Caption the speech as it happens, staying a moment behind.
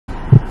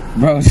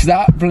Bro,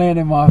 stop playing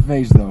in my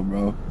face though,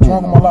 bro. What's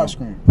wrong with my lock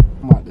screen?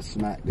 I'm about to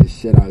smack this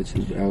shit out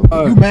you,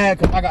 bro. You mad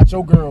cause I got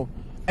your girl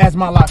as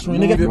my lock screen,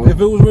 nigga? If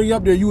it was really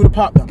up there, you would've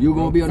popped them. You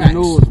gonna be on the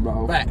news,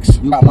 bro. Facts.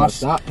 You got my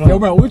stop. Yo,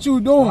 bro, what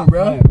you doing,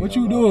 bro? What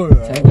you doing?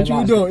 What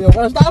you doing? Yo,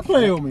 bro, stop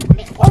playing with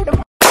me.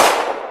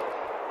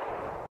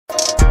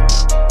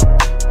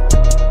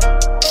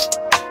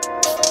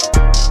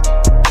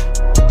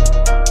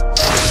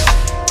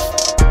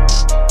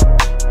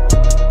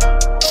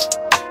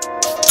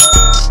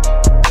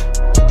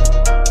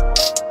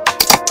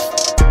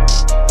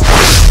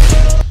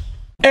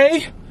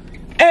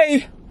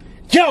 Hey,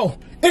 yo,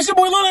 it's your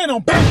boy London and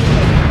I'm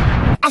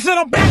back. I said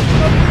I'm back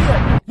for another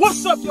video.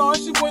 What's up, y'all?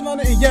 It's your boy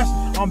London and yes,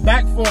 I'm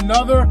back for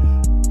another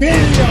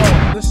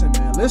video. Listen,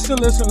 man, listen.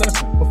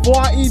 Before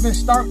I even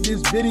start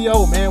this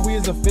video, man, we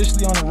is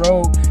officially on the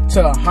road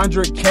to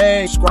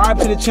 100K. Subscribe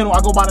to the channel. I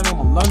go by the name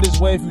of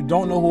LondonsWay. If you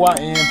don't know who I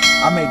am,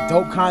 I make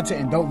dope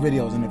content and dope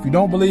videos. And if you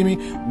don't believe me,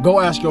 go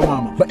ask your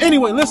mama. But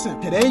anyway,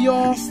 listen, today,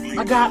 y'all,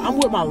 I'm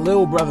with my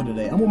little brother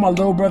today. I'm with my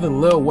little brother,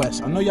 LIL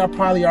WES. I know y'all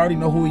probably already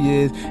know who he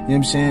is. You know what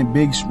I'm saying?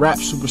 Big rap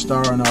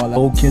superstar and all that.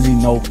 Old Kizzy,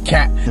 no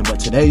cap. But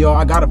today, y'all,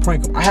 I gotta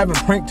prank him. I haven't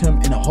pranked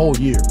him in a whole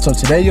year. So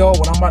today, y'all,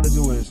 what I'm about to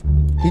do is,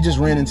 he just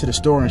ran into the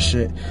store and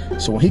shit.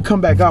 So when he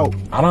come back out,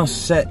 I done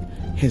set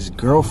his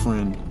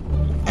girlfriend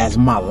as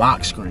my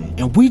lock screen.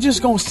 And we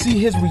just gonna see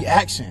his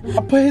reaction.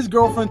 I put his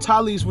girlfriend,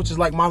 Talise, which is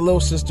like my little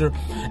sister,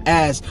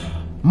 as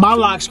my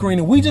lock screen.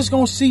 And we just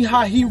gonna see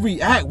how he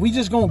react. We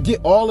just gonna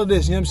get all of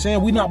this, you know what I'm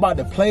saying? We not about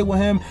to play with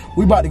him.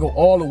 We about to go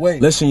all the way.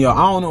 Listen, y'all,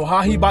 I don't know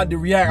how he about to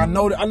react. I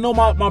know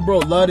my bro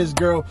love this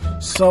girl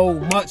so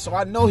much. So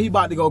I know he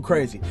about to go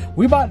crazy.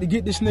 We about to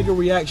get this nigga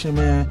reaction,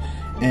 man.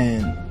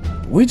 And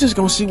we just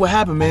gonna see what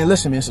happens, man.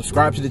 Listen, man,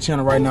 subscribe to the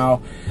channel right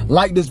now.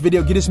 Like this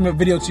video, get this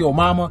video to your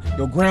mama,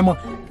 your grandma,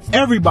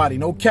 everybody,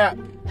 no cap.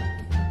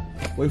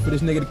 Wait for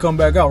this nigga to come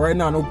back out right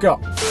now, no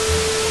cap.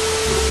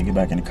 Get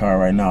back in the car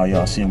right now,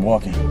 y'all see him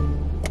walking.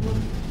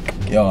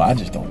 Yo, I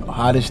just don't know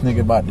how this nigga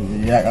about to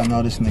react. I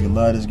know this nigga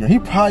love this girl. He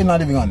probably not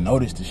even gonna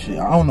notice this shit.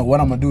 I don't know what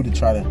I'm gonna do to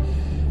try to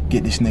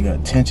get this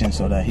nigga attention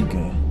so that he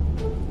could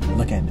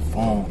look at the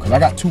phone. Cause I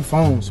got two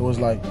phones, so it's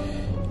like,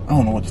 I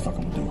don't know what the fuck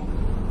I'm gonna do.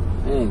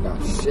 They ain't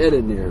got shit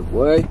in there,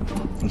 boy.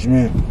 What you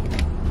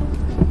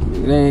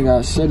mean? They ain't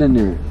got shit in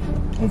there.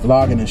 I'm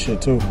vlogging and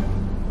shit too.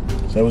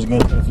 Say what's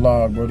good to the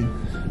vlog, brody.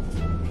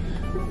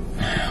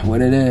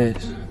 What it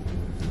is?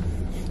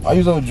 Why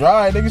you so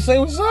dry? Nigga, say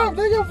what's up,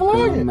 nigga,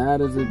 vlogging. I'm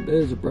mad as a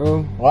bitch,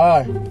 bro.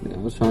 Why? Yeah, I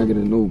was trying to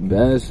get a new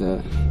bed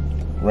set.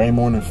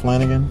 Raymond and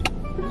Flanagan?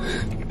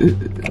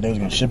 They was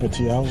gonna ship it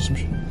to your house or some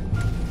shit?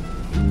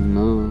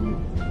 No.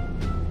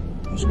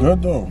 It's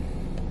good though.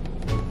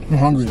 I'm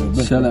hungry as a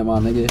bitch. Chill it, my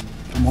nigga.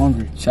 I'm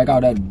hungry. Check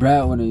out that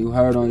breadwinner you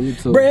heard on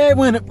YouTube.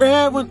 Breadwinner.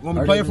 Want me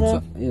to play it for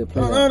him? Yeah,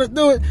 play I to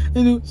do it.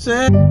 And you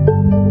said, I'm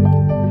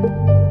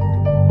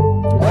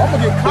gonna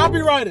get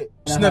copyrighted.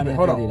 Snippet,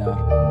 hold on.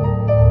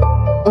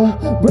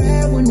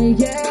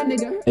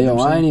 Hey, yo,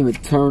 I ain't even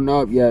turned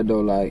up yet though.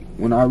 Like,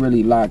 when I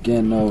really lock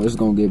in though, it's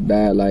gonna get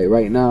bad. Like,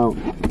 right now,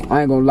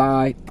 I ain't gonna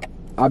lie,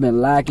 I've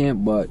been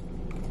lacking, but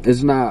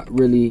it's not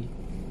really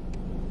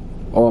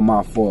all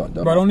my fault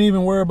though. Bro, don't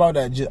even worry about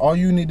that. Just, all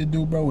you need to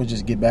do, bro, is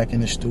just get back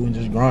in the stew and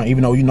just grind.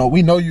 Even though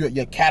we know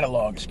your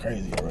catalog is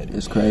crazy already.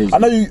 It's crazy.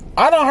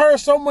 I done heard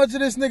so much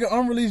of this nigga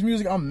unreleased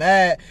music. I'm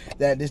mad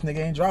that this nigga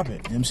ain't drop it. You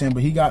know what I'm saying?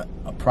 But he got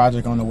a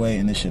project on the way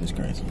and this shit is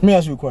crazy. Let me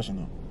ask you a question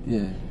though.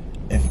 Yeah.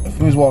 If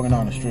we was walking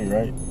down the street,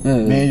 right? Yeah.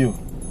 Me and you,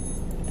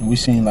 and we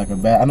seen like a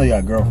bad, I know you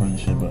got a girlfriend and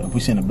shit, but if we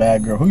seen a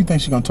bad girl, who you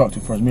think she gonna talk to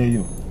first, me or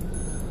you?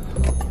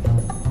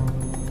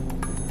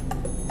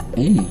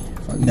 Hey.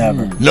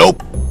 Never. Man.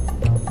 Nope.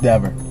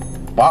 Never.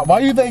 Why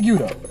you think you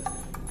though?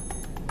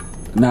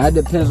 Nah, it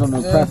depends on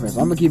her preference.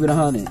 I'm gonna keep it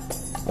 100.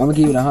 I'm gonna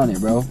keep it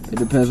 100, bro. It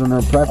depends on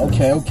her preference.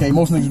 Okay.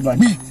 Most niggas be like,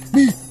 me.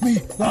 I'm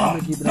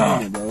gonna keep it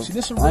 100, bro. See,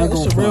 this a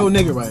real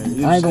nigga right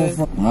here. I ain't gonna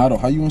front. Nah,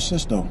 how you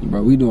insist though?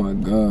 Bro, we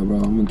doing good, bro.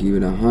 I'm gonna keep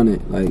it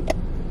 100. Like,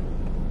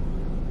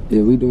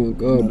 yeah, we doing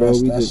good, bro.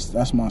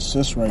 That's my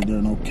sis right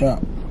there, no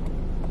cap.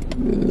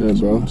 Yeah, that's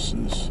bro. My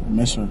sis. I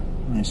miss her.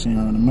 I ain't seen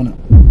her in a minute.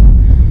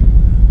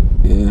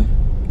 Yeah.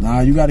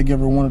 Nah, you gotta give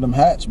her one of them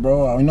hats,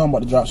 bro. You know I'm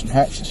about to drop some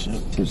hats and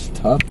shit. It's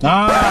tough.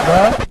 Nah,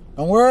 bro.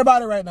 Don't worry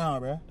about it right now,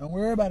 bro. Don't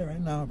worry about it right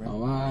now, bro.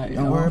 Oh, alright.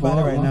 Don't worry about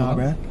it right now,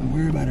 bro. Don't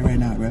worry about it right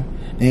now, bro.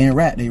 They ain't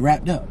wrapped. They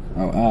wrapped up.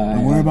 Oh, alright.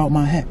 Don't worry about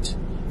my hats.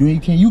 You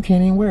can't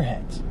even wear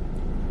hats.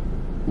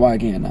 Why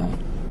can't I?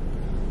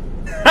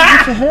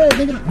 What's your head,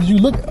 nigga? Did you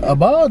look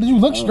above? Did you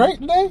look straight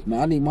today? Man,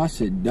 I need my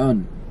shit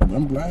done.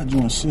 I'm glad you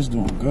and sis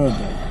doing good,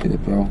 though. Yeah,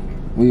 bro.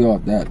 We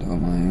off that though,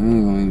 man. We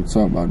ain't gonna even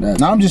talk about that.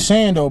 Now I'm just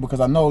saying though, because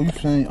I know you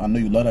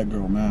love that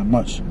girl, man,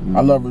 much.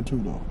 I love her too,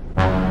 though.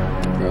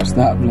 Bro,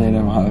 stop playing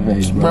in my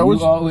face, bro.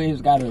 You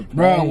always gotta play,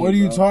 bro, what are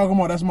you talking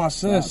about? That's my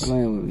sis. Stop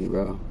playing with me,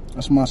 bro.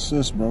 That's my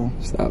sis, bro.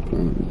 Stop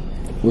playing with me.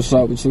 What's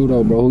up with you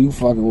though, bro? Who you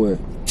fucking with?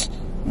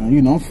 Man,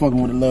 you know I'm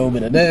fucking with a little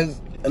bit of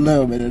this. a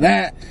little bit of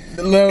that,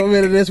 a little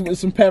bit of this with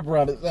some pepper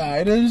on the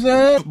side. You know what I'm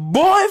saying?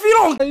 Boy, if you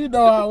don't, you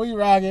know how we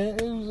rocking. You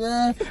know what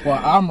I'm saying?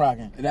 Well, I'm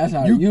rocking. That's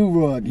how you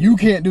rock. You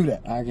can't do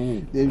that. I can't. You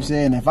know what I'm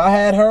saying? If I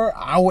had her,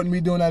 I wouldn't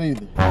be doing that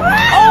either.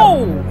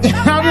 Oh!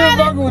 I'm just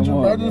fucking with you,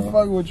 bro. I'm just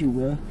fucking with you,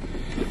 bro.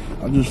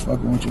 I'm just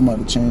fucking with you. I'm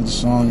about to change the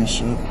song and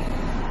shit.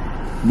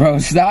 Bro,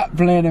 stop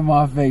playing in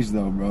my face,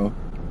 though, bro.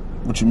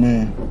 What you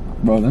mean?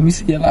 Bro, let me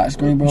see your lock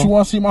screen, bro. What you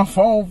want to see my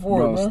phone for,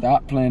 bro? Bro,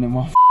 stop playing in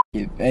my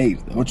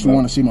face, though. What you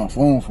want to see my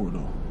phone for,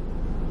 though?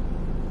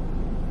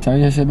 Turn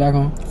your shit back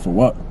on. For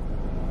what?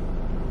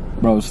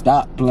 Bro,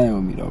 stop playing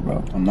with me, though,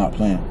 bro. I'm not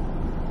playing.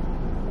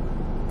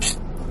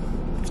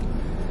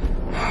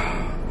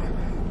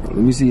 Let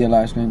me see your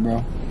lock screen,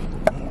 bro.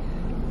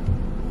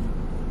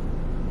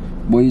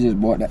 Boy, you just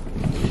bought that.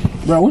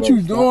 Bro, what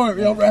you doing,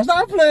 yo, bro?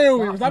 Stop playing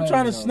with me. Stop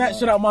trying to snatch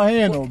shit out my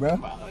hand, though, bro.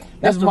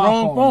 That's the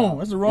wrong phone.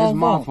 That's the wrong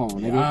phone. That's my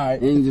phone, nigga. All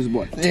right. And you just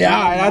bought it. Yeah,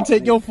 all right. I'll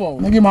take your phone.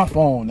 Nigga, get my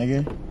phone,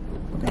 nigga.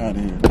 Fuck out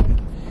of here,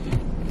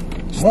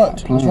 nigga.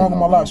 What? What's wrong with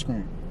my lock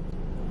screen?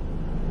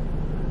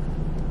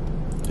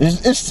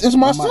 It's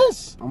my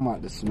sis. I'm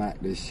about to smack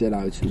this shit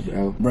out you,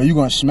 bro. Bro, you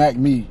gonna smack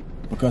me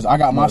because I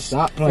got my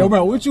sis. Yo,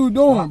 bro, what you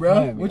doing,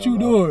 bro? What you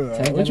doing?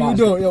 What you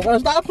doing? Yo, bro,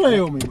 stop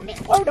playing with me.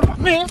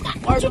 Man,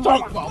 what you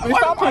talking about? Man,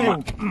 stop playing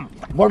with me.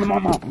 Word to my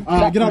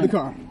mom. Get out the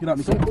car. Get out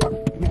the car.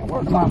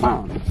 Word to my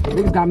mom.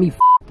 Niggas got me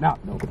f***ed up,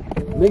 though.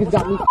 Niggas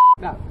got me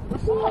f***ed up.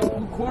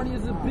 You corny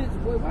as a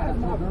bitch, boy. Why is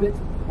my bitch?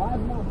 Why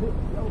is my bitch?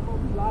 Yo, bro,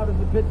 we loud as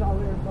a bitch out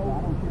here, bro.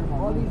 I don't care about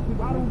all these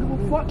people. I don't give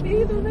a fuck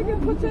either,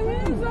 nigga. Put your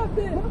hands up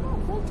there.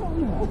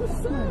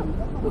 What's up?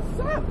 What's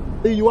up?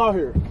 Leave you out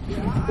here.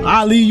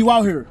 I'll leave you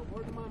out here.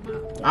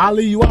 I'll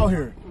leave you out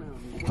here.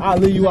 I'll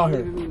leave you out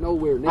here.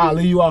 I'll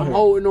leave you out here. I'm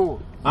holding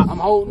on. I'm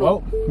holding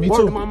on. Me Word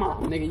too. to my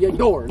mom, nigga. Your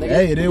door, nigga.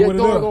 Hey, it is your what it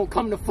door is. gonna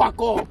come the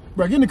fuck off.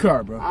 Bro, get in the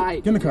car, bro.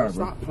 Right, get in the car,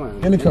 bro. Stop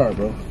playing. Get in the car,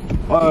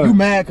 bro. You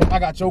mad because I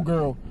got your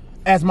girl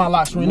as my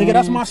lock screen. Nigga,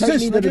 that's my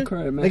sis, nigga. The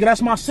crib, man. Nigga,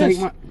 that's my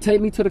sis. Take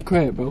me to the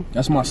crib, bro.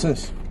 That's my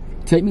sis.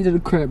 Take me to the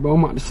crib, bro.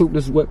 I'm about to shoot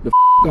this whip the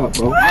up,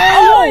 bro.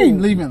 I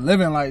ain't living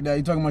like that.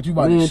 You talking about you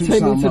about to shoot take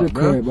something me to up, the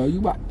bro. crib, bro. You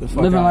about to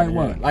living like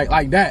what?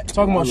 Like that.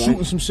 Talking about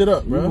shooting some shit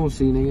up, bro. You gonna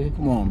see, nigga.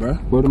 Come on, bro.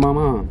 Go to my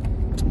mom.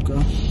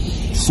 Okay.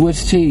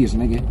 Switch cheese,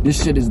 nigga.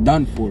 This shit is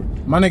done for.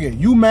 My nigga,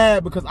 you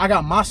mad because I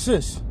got my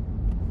sis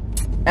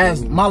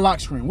as my lock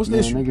screen. What's the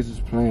issue? Niggas is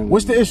playing.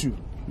 What's the issue?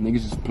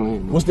 Niggas is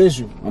playing. What's the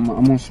issue? I'm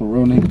on some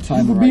real nigga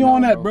time. You be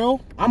on that, bro.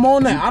 I'm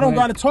on that. I don't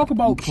gotta talk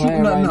about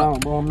shooting nothing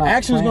up. Bro, I'm not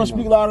actions gonna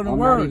speak louder than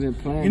words.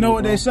 You know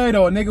what they say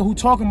though? A nigga who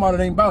talking about it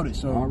ain't about it.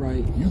 So all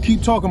right, you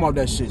keep talking about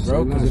that shit,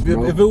 bro. Because if it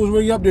was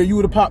really up there, you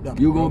would have popped up.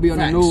 You gonna be on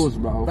the news,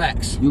 bro.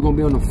 Facts. You gonna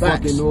be on the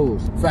fucking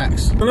news.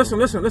 Facts. Listen.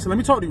 Let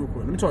me talk to you real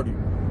quick. Let me talk to you,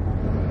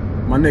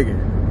 my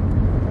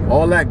nigga.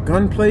 All that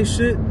gunplay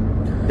shit,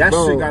 that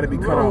shit gotta be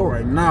cut out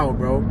right now,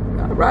 bro.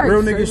 Right,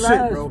 real nigga shit,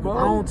 less, bro. bro.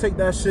 I don't take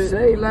that shit.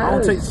 Say less. I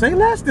don't take. Say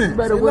less then. You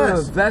better wear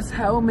a vest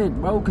helmet,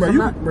 bro. Bro, I'm you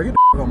not. bro, get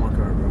the on my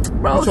car, bro.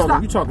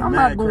 Bro, you talking I'm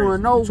mad not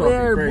going crazy.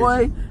 nowhere,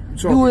 boy.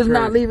 You is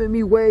not leaving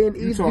me way in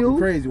You Eastview. talking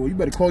crazy. Well, you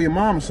better call your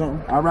mom or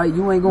something. All right,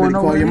 you ain't going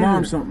nowhere. Call your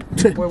mom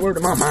something. Boy, word to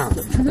my mom.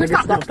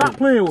 Nigga, stop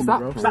playing with me,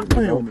 bro. Stop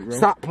playing with me, bro.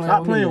 Stop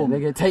playing with me,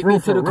 nigga. Take me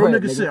to the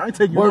crib, nigga. I ain't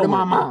take you word to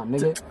my mom,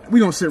 nigga.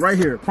 We gonna sit right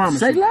here. Promise.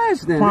 Say you.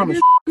 less then. Promise.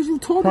 Nigga. What you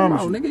talking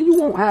about, nigga? You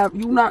won't have.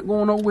 You not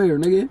going nowhere,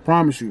 nigga.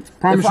 Promise you.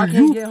 Promise if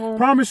you. I get home,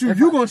 promise you.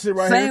 You gonna sit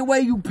right here. Same way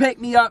you pick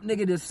me up,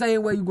 nigga. The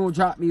same way you gonna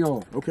drop me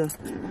off. Okay.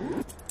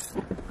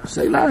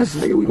 Say less,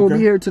 nigga. We gonna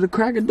be here to the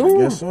crack of dawn.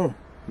 Yes, sir.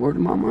 Word to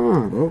my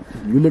mom. Well,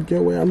 you look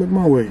your way, I look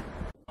my way.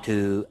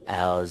 2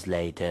 hours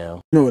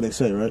later. You know what they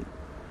say, right?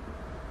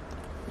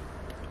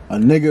 A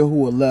nigga who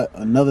will let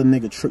another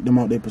nigga trick them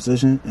out their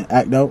position and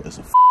act out is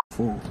a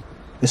fool.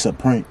 It's a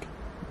prank.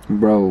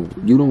 Bro,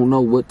 you don't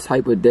know what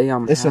type of day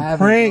I'm having. It's a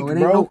prank,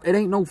 bro. It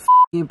ain't no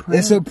f***ing prank.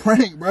 It's a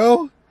prank,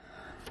 bro.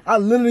 I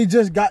literally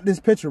just got this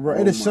picture, bro.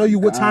 It'll show you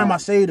what time I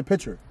saved the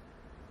picture.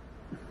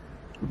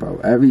 Bro,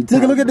 every time.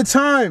 Nigga, look at the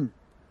time.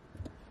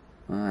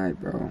 Alright,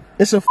 bro.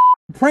 It's a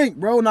prank,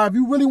 bro. Now, if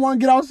you really want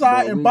to get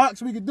outside and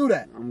box, we could do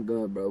that. I'm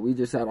good, bro. We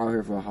just sat out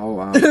here for a whole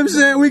hour. You know what I'm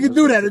saying? We could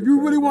do that. If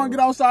you really want to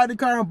get outside the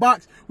car and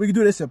box, we could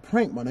do this. It's a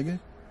prank, my nigga.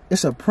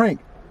 It's a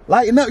prank.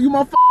 Lighten up. You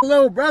my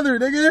little brother,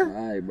 nigga.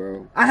 Alright,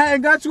 bro. I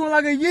hadn't got you in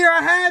like a year.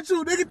 I had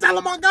you. Nigga, tell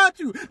him I got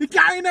you. The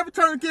guy ain't never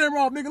turned the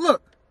camera off, nigga.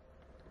 Look.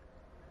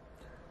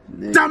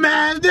 Nigga.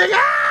 Dumbass nigga.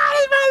 Ah,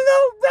 this my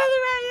little brother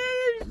right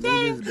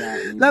here.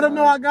 You see? Let him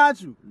know I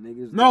got you.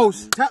 Niggas no,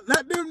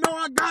 let them know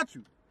I got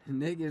you.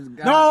 Niggas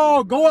got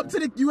No, go up to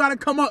the, you gotta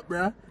come up,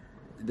 bruh.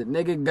 The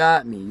nigga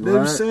got me. You know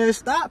what I'm saying?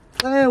 Stop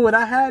playing with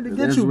I had to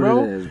get you,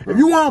 bro. If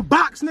you want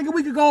box, nigga,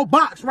 we could go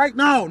box right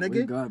now, nigga.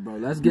 We good, bro.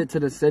 Let's get to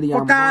the city.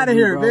 Fuck out of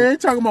here, man.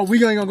 Talking about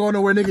we ain't gonna go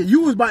nowhere, nigga.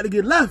 You was about to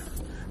get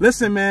left.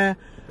 Listen, man.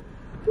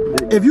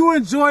 If you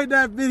enjoyed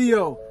that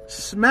video,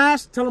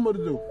 smash, tell them what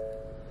to do.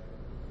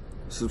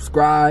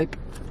 Subscribe.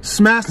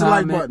 Smash the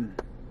like button.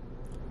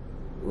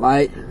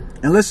 Like.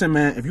 And listen,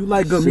 man, if you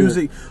like good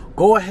music,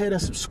 go ahead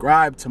and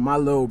subscribe to my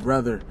little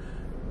brother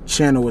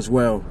channel as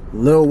well.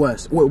 LIL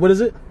WES. What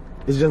is it?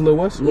 It's just Lil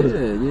Wes? What is it?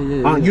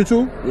 Yeah. On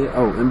YouTube? Yeah.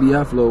 Oh,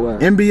 MBF Lil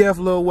Wes. MBF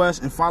Lil Wes,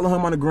 and follow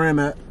him on the gram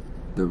at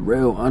The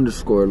real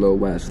 _ Lil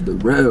Wes. The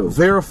real.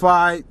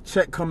 Verified.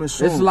 Check coming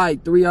soon. It's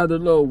like 3 other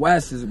Lil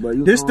Weses, but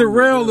you. This the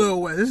real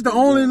Lil Wes. This is the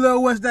only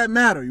Lil Wes that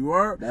matter. You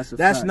heard? That's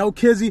fact. No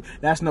Kizzy.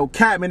 That's no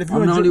Cat, man. If you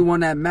I'm the only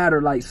one that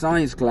matter, like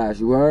science class.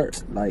 You heard?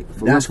 Like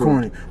that's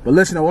corny. But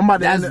listen, I'm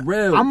about to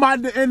I'm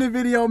about to end the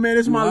video, man.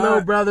 This is my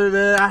little brother,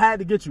 man. I had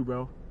to get you,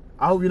 bro.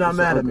 I hope you're not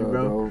mad at me,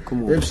 bro. Come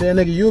on. You know what I'm saying,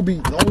 nigga? You'll be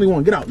the only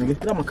one. Get out, nigga.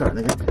 Get out my car,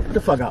 nigga. Get the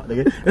fuck out,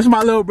 nigga. This is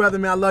my little brother,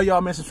 man. I love y'all,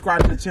 man.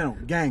 Subscribe to the channel.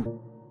 Gang.